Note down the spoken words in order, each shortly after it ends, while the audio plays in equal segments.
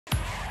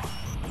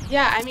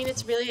Yeah, I mean,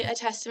 it's really a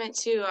testament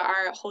to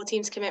our whole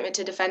team's commitment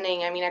to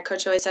defending. I mean, our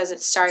coach always says it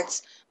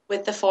starts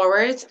with the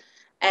forwards,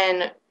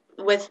 and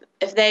with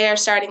if they are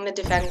starting the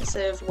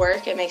defensive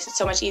work, it makes it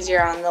so much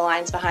easier on the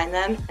lines behind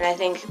them. And I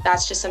think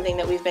that's just something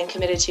that we've been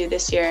committed to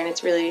this year, and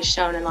it's really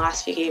shown in the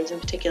last few games in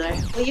particular.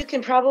 Well, you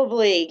can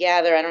probably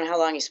gather, I don't know how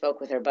long you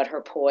spoke with her, but her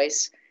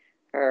poise,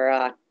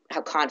 her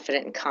how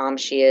confident and calm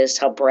she is,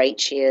 how bright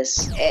she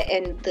is.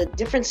 And the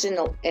difference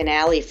in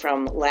Allie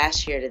from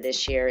last year to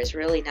this year is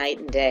really night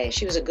and day.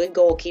 She was a good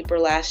goalkeeper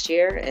last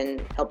year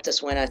and helped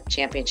us win a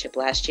championship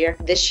last year.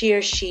 This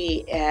year,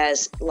 she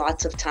has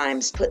lots of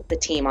times put the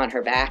team on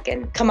her back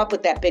and come up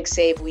with that big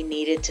save we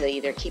needed to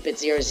either keep it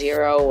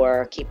 0-0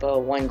 or keep a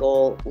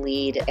 1-goal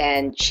lead.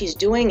 And she's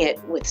doing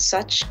it with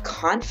such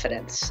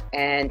confidence,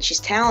 and she's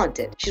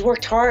talented. She's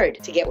worked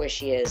hard to get where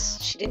she is.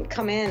 She didn't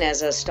come in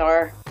as a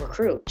star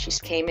recruit. She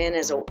came in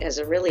as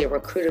a really a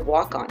recruited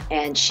walk-on,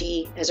 and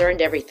she has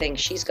earned everything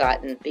she's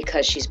gotten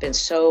because she's been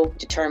so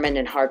determined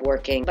and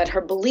hardworking. But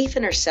her belief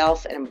in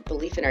herself and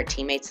belief in her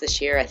teammates this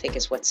year, I think,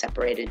 is what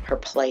separated her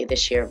play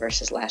this year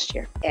versus last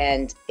year.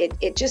 And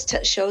it just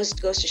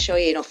goes to show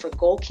you, for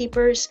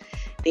goalkeepers,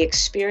 the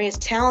experience,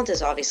 talent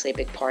is obviously a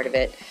big part of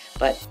it,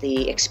 but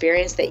the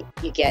experience that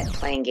you get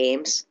playing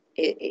games,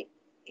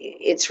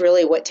 it's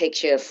really what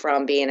takes you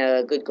from being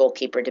a good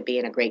goalkeeper to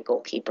being a great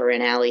goalkeeper,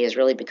 and Allie has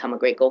really become a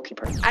great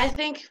goalkeeper. I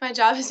think my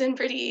job has been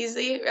pretty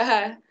easy,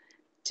 to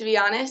be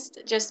honest,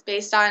 just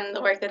based on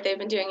the work that they've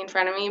been doing in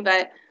front of me.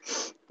 But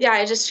yeah,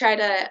 I just try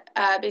to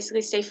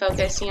basically stay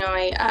focused.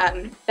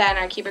 Ben,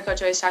 our keeper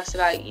coach, always talks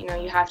about,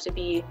 you have to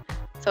be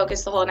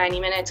focused the whole 90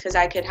 minutes, because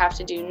I could have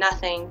to do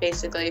nothing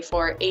basically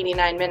for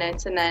 89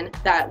 minutes, and then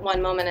that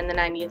one moment in the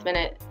 90th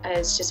minute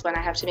is just when I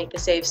have to make the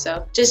save.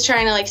 So just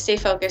trying to stay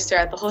focused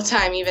throughout the whole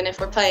time, even if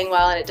we're playing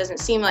well and it doesn't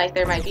seem like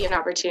there might be an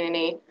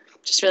opportunity.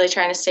 Just really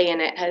trying to stay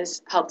in it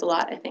has helped a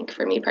lot, I think,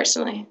 for me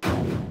personally.